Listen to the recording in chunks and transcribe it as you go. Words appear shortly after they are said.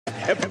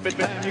Every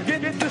time you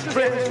get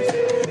distressed,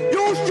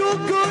 your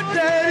sugar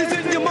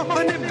daddy's in your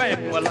money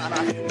man. Well,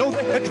 I know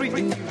they're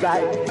treating you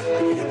right.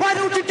 Why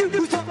don't you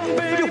do something,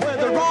 baby,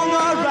 whether wrong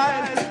or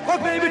right? Or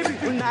baby,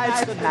 treat you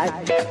nice tonight.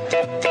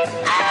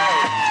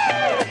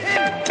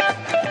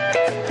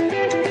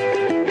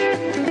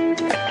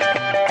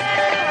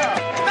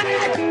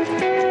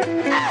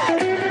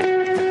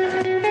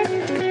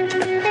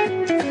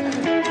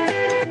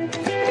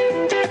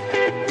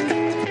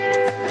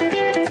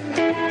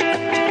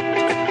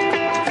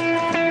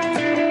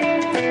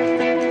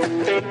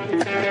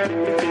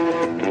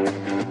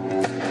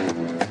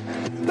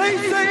 They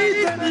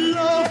say that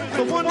love is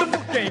a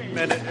wonderful game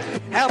and it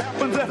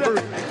happens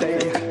every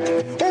day.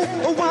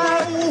 Oh,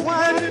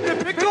 why did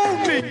they pick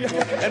on me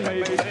and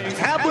make things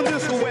happen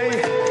this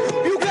way?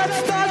 You got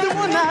started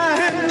one night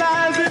and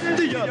lies in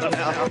the other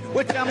now.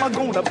 Which am I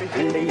gonna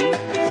believe?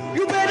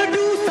 You better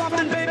do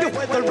something, baby,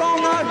 whether wrong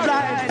or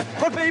right.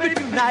 But baby,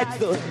 tonight's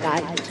the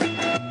night.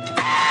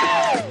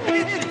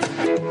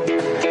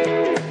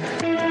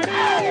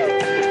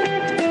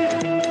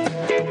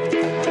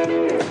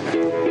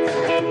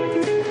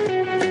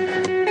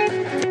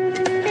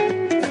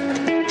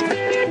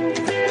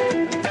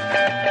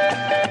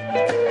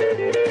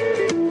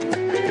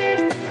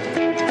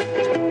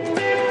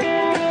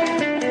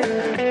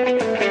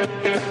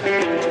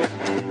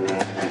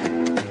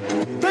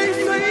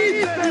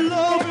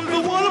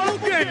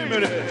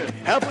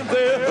 Happens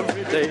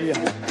every day.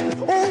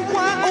 Oh,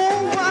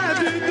 why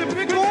did they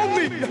pick on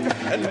me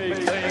and make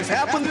things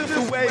happen this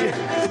way?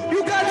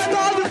 You got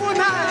started one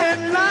eye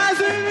and lies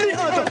in the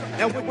other.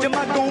 Now which am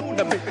I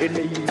gonna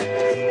believe?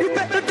 You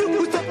better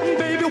do something,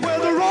 baby,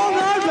 whether wrong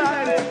or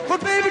right.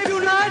 But baby,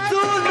 tonight's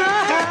the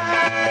night.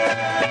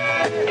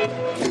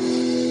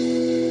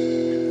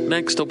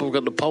 Next up, we've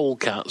got the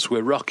Polecats.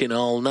 We're rocking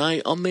all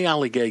night on the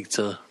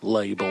Alligator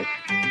label.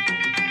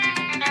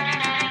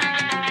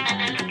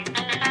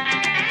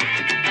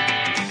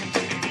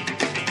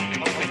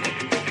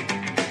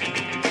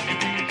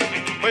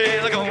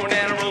 Well, I go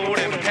down the road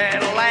in a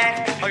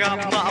Cadillac. I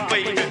got my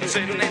baby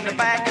sitting in the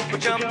back. We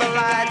jumped the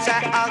lights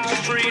at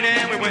Oxford Street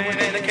and we went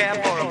in a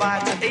cab for a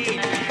bite to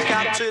eat.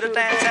 Got to the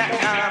dance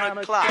at 9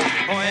 o'clock.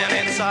 Went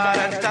inside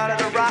and started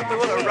to rock. We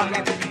were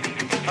rocking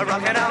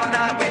all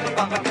night with a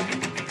bumping.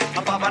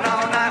 A bumping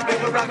all night we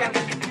were rocking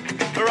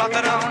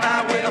all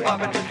night with a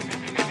bumping.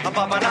 A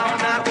bumping all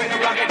night with a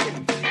rocking.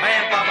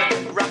 And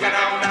bumping, rocking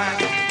all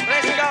night.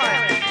 Let's go,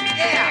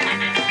 yeah.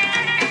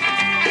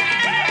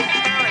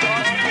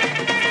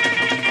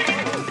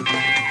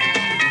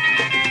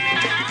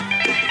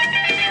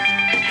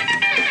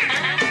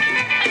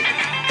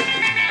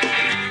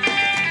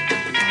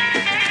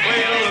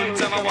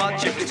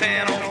 Watch it was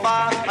 10:05.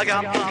 I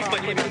got my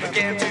baby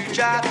began to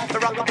jive. The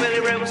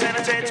rockabilly rose and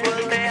the tents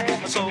were there.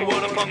 So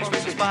were the punks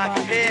with his bike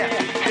here.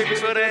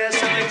 Hippies were there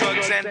selling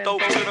drugs and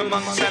dope to the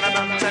monks and the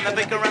nuns and the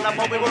vicar and the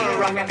pope. We were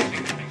rocking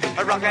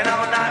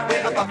all night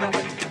with a bumping.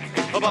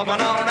 A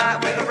bumping all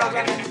night with a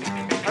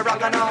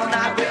rocking all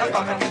night with a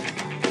bumping.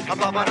 A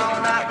bumping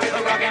all night with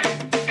a rocking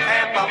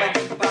and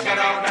bumping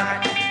all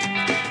night.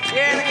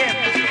 Yeah, again.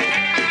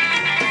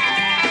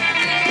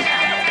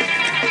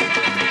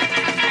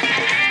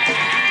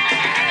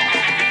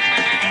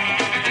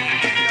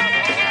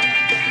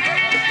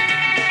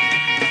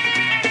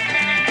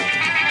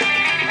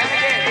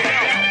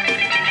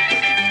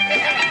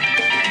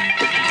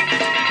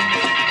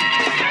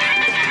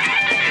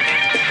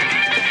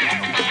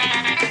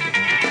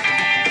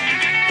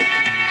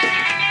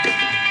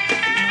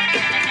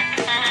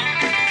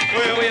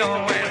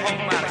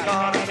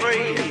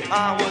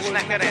 I was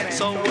knackered and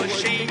so was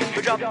she.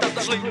 We dropped up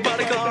to sleep but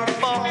I couldn't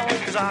fall,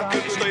 cause I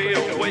couldn't stay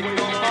awake no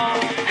more.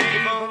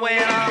 Even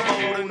when I'm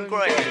old and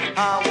grey,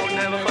 I will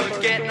never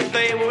forget the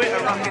day we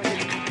were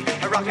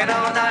rocking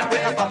all night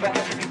with a bumping.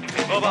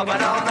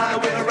 Bumping all night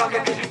with a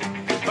rocking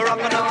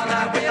all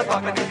night with a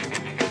bumping.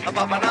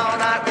 Bumping all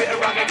night with a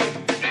rocking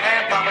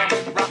and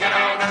bumping, rocking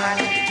all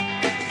night.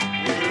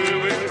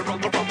 We're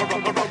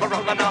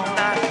rocking all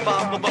night,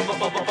 bumping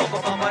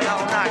all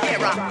night,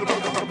 yeah, rocking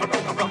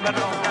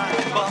all night.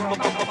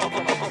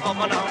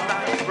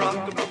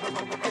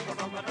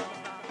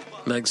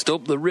 Next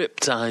up, the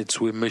Riptides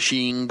with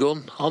Machine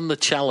Gun on the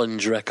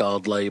Challenge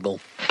record label.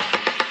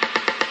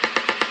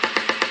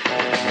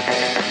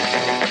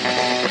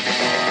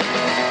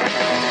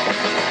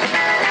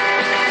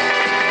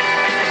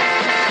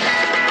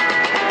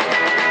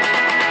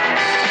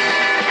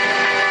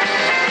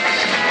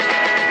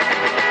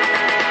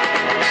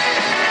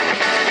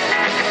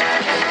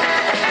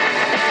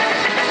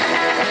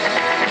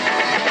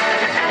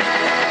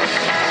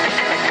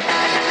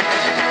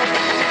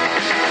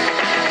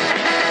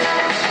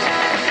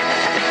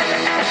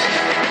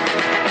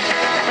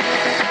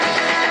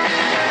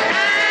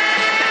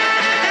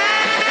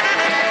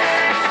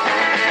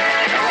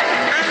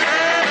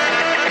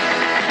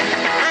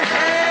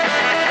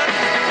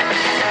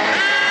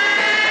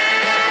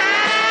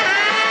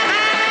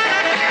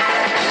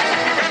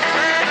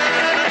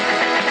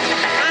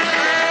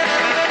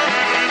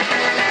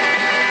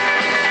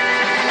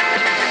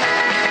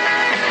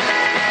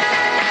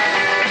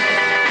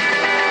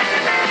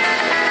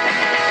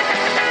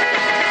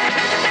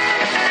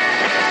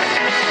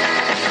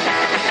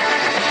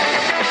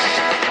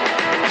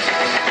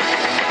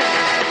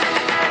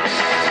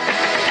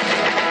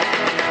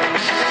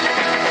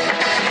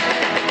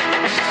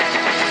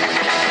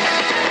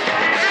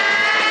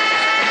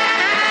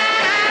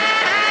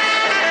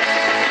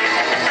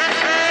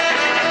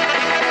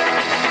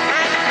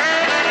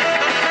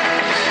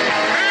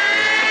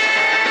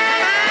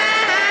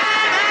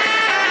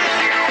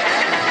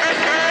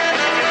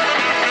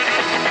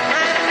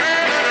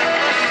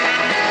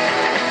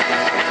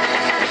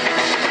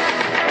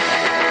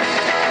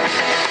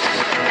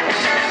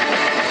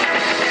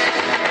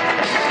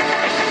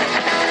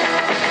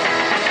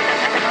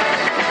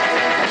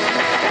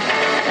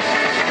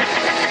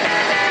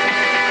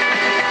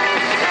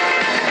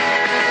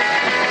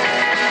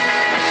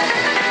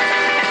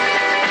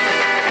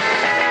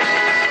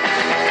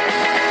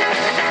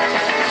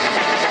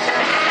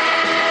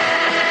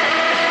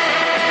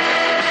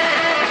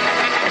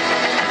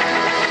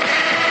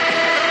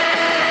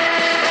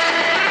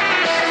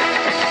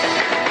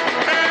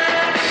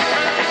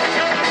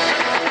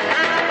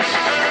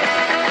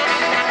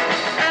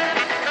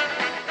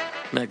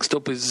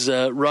 is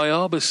Roy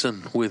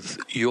Orbison with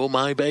You're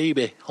My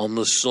Baby on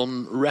the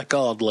Sun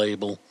record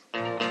label.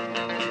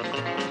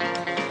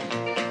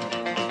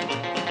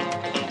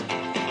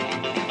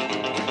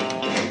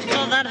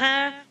 That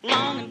hair,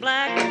 long and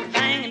black,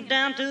 hanging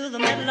down to the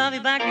middle of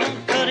your back.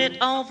 Don't cut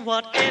it off,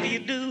 whatever you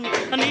do.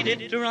 I need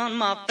it to run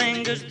my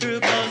fingers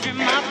through, 'cause you're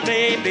my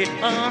baby,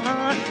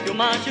 you're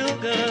my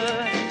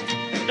sugar.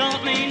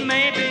 Don't mean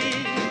maybe,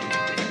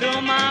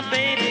 you're my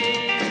baby.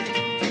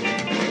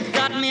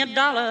 Got me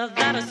 $1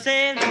 that I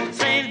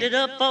saved it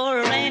up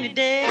for a rainy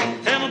day.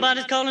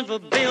 Everybody's calling for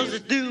bills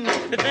that's due.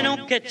 If they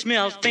don't catch me,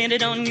 I'll spend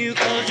it on you,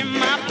 'cause you're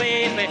my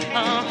baby,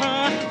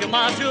 you're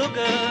my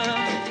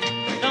sugar.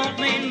 Don't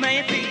mean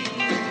maybe,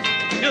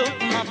 you're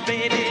my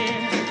baby.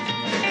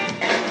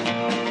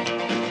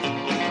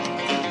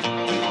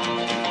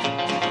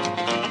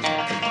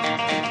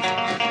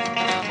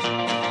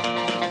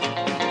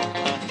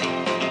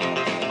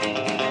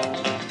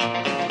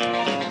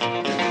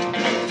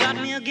 Got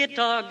me a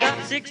guitar, got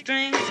 6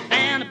 strings,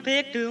 and a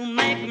pick to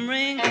make them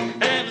ring.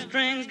 Every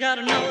string's got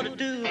a note to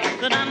do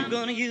that I'm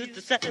gonna use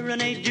to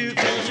serenade you,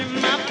 'cause you're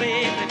my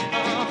baby,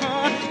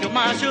 you're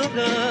my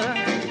sugar.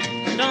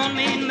 Don't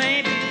mean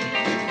maybe,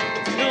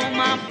 you're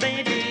my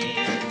baby.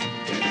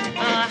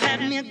 I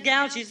had me a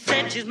gal, she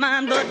said she's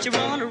mine, but she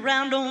run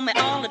around on me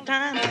all the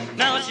time.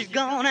 Now she's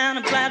gone and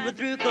I'm glad we're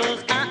through,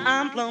 'cause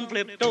I'm plumb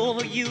flipped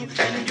over you.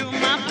 And you're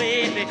my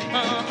baby,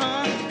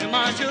 you're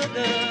my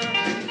sugar.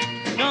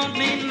 Don't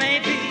mean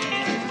maybe,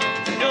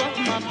 you're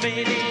my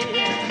baby.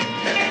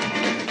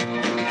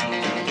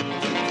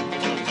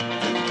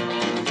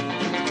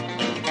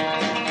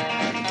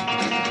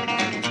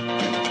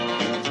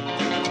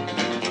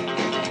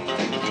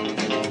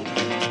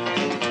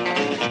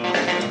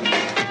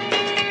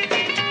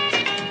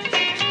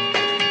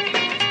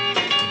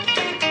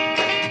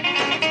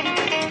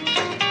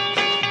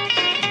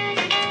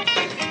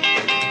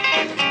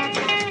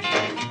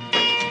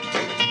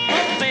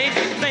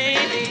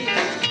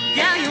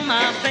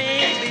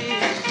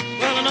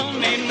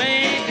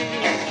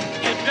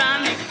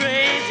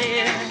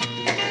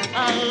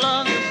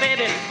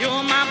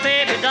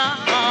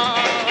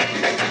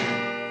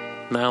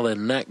 Now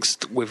then,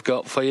 next we've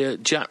got for you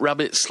Jack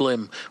Rabbit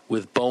Slim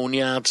with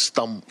Boneyard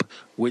Stomp,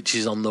 which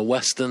is on the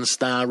Western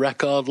Star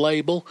record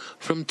label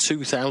from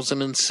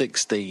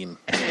 2016.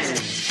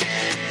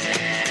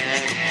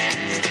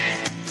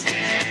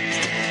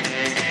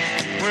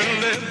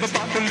 Well,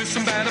 everybody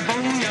listen by the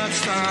Boneyard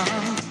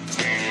Stomp.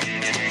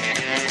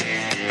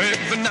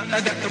 Every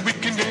night that the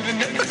weekend it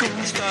never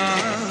gonna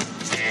stop.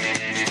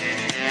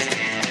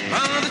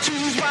 The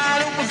tune's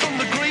wide open from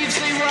the graves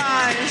they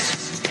rise.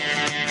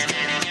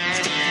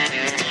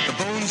 The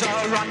bones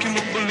are rocking,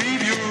 won't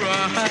believe your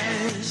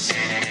eyes.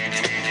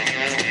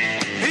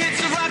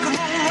 It's a rock and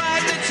roll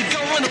ride that's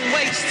going to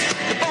waste.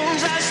 The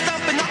bones are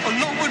stomping all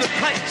over the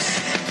place.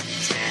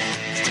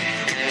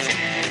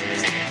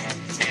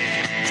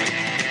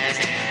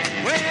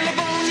 Well, a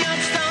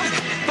boneyard stomp,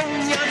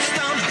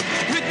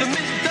 with the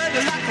mist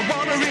dirty like the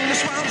water in the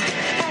swamp.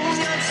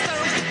 Boneyard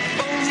stomp,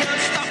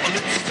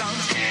 let's stomp.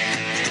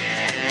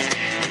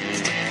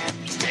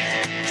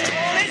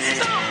 Oh, let's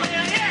stomp,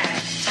 yeah.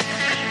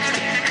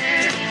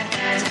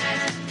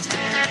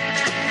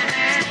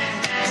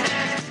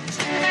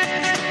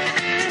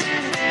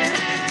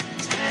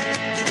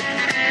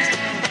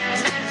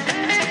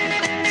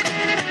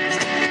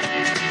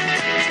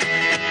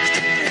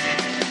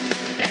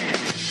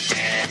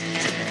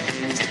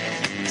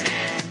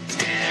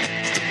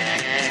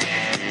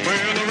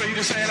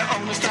 Said I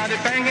only started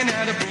banging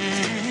out a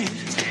beat.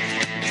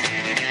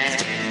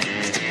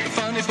 The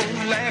funny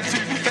bone laughed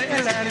till he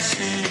fell out of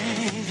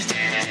seat.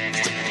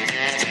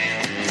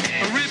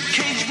 A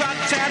ribcage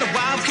rocked out a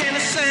wild kind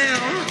of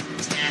sound.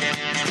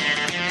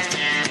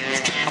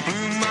 I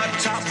blew my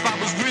top, I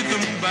was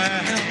rhythm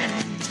bound.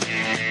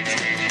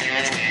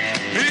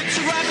 It's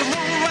a rock and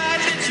roll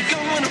ride that you're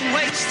going to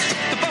waste.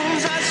 The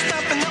bones are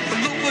stopping up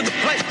all over the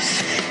place.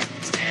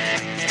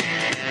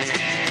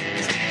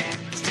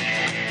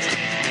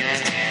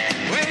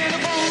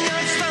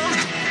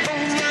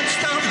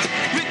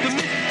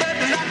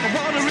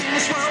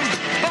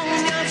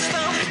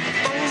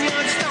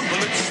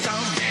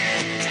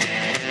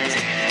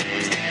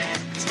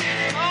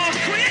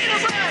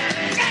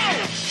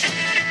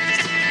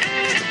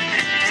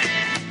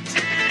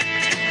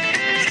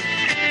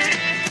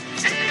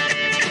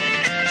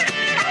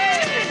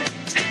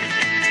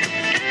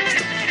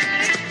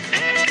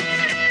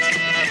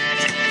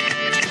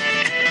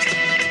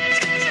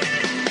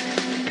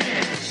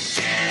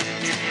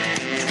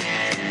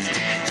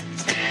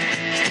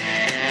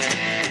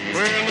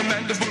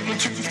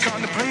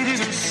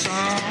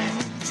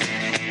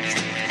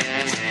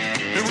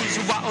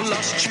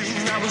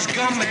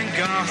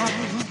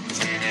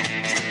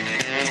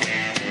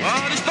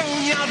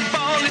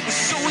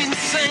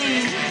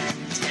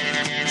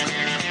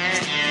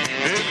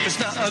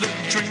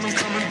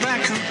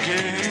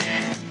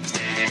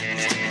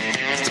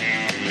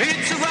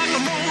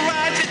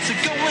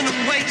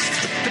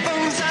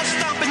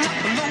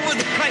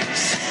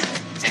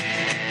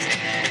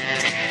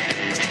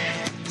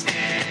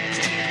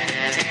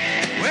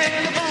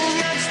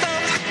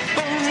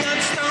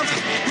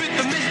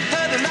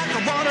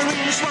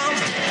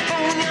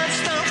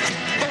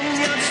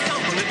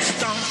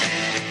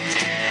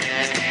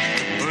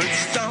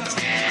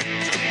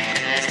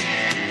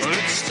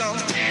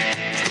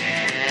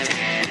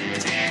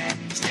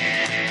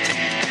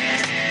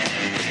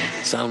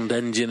 Sound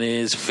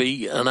engineer's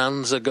feet and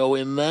hands are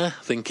going there.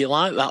 Think you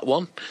like that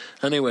one.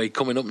 Anyway,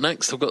 coming up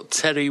next, I've got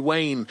Terry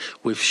Wayne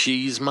with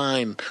She's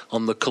Mine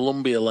on the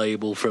Columbia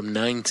label from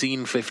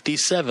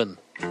 1957.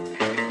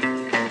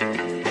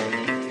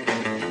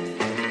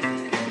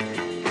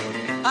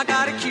 I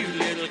got a cute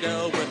little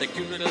girl with a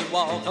cute little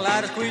walk. I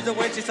like to squeeze her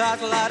when she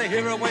starts, I like to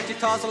hear her when she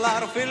talks, I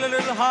like to feel a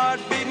little heart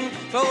beating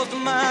close to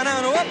mine.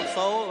 And whoops,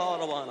 oh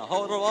Lord, I wanna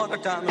hold her all the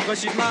time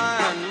because she's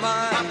mine,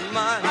 mine,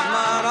 mine,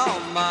 mine, all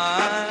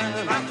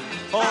mine.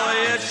 Oh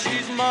yes,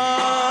 she's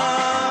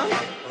mine.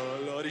 Oh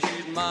Lordy,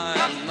 she's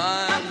mine,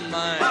 mine,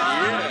 mine,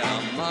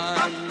 yeah,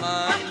 mine,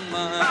 mine,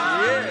 mine,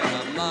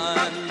 yeah,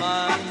 mine,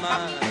 mine,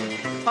 mine.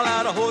 I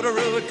like to hold her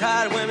real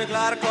tight when we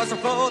glide across the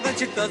floor. Then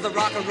she does the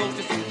rock and roll,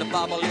 she seems to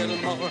bob a little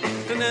more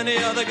than any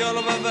other girl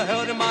I've ever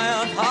held in my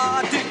arms.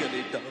 Ah,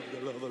 diggity dog,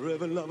 I love her,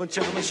 every loving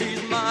charmer.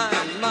 She's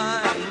mine,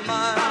 mine,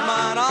 mine,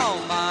 mine, all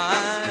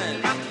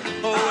mine.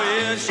 Oh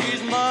yeah,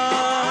 she's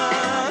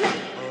mine.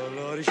 Oh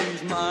Lordy,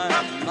 she's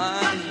mine,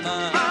 mine,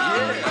 mine,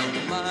 yeah,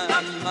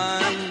 mine,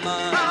 mine,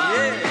 mine,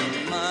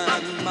 yeah,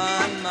 mine,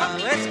 mine, mine.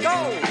 Let's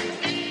go.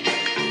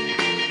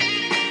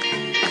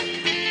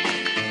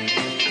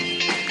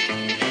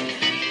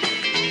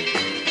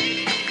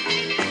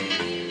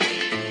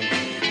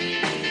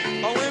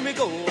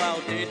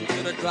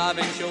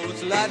 Driving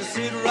shows, like to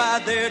sit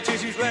right there till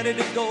she's ready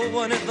to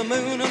go. And if the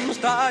moon and the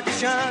stars are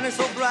shining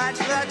so bright,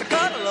 she likes to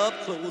cuddle up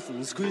close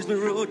and squeeze me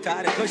real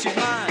tight. Cause she's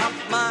mine,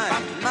 mine,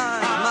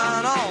 mine,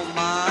 mine, all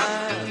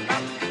mine.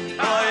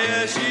 Oh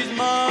yeah, she's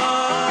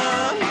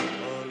mine.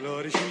 Oh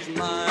Lordy, she's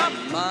mine,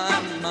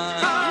 mine,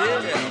 mine,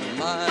 yeah,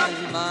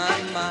 mine,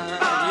 mine, mine,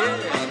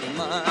 yeah,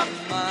 mine,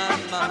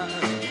 mine, mine.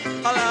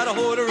 I like to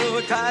hold her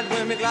real tight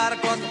when we glide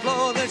across the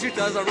floor. Then she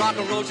does a rock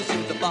and roll, she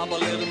seems to bob a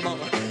little more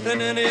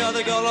than any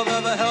other girl I've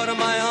ever held in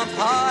my arms.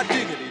 Ah,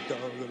 diggity dog,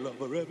 I love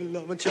her, every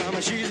loving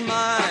charmer. She's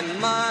mine,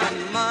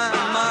 mine,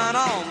 mine, mine,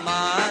 all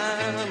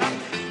mine.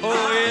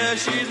 Oh yeah,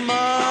 she's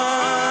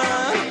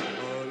mine.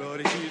 Oh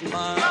Lordy, she's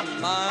mine,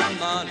 mine,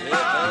 mine, yeah,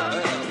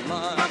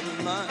 mine,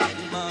 mine,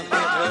 mine,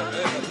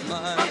 yeah,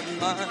 mine,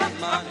 mine,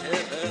 mine,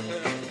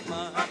 yeah,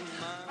 mine.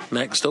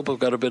 Next up, I've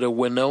got a bit of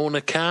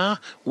Winona Carr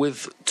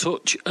with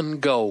Touch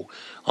and Go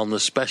on the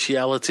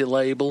Speciality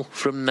label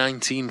from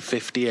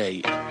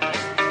 1958.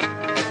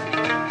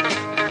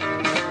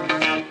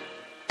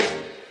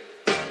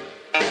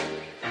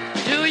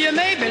 Do you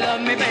maybe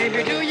love me,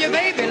 baby? Do you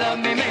maybe love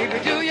me, maybe?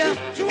 Do you?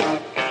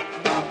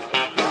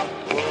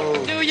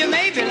 Do you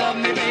maybe love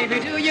me, baby?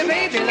 Do you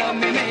maybe love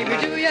me, maybe?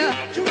 Do you?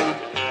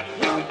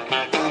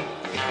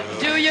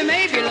 Do you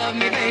maybe love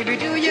me, baby?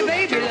 Do you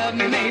baby love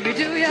me, maybe?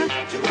 Do you?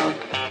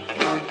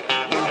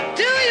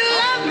 Do you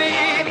love me?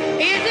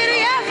 Is it a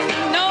yes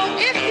or no?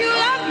 If you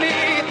love me,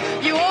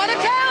 you ought to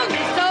tell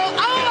me so.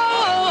 Oh, oh,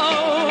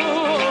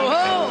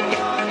 oh,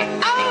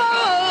 oh,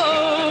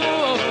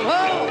 oh,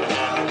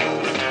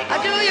 oh.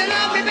 Do you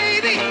love me,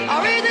 baby?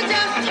 Or is it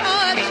just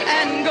touch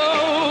and go?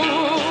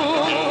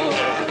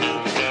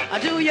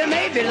 Do you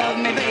maybe love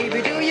me,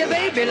 baby? Do you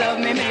baby love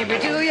me, maybe?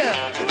 Do you?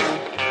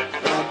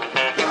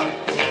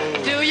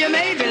 Do you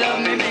maybe love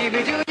me,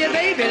 maybe? Do you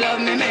baby love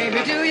me,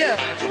 maybe? Do you?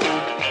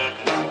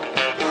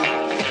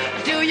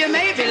 Do you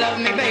maybe love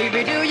me,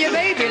 baby? Do you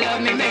baby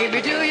love me,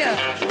 maybe? Do you?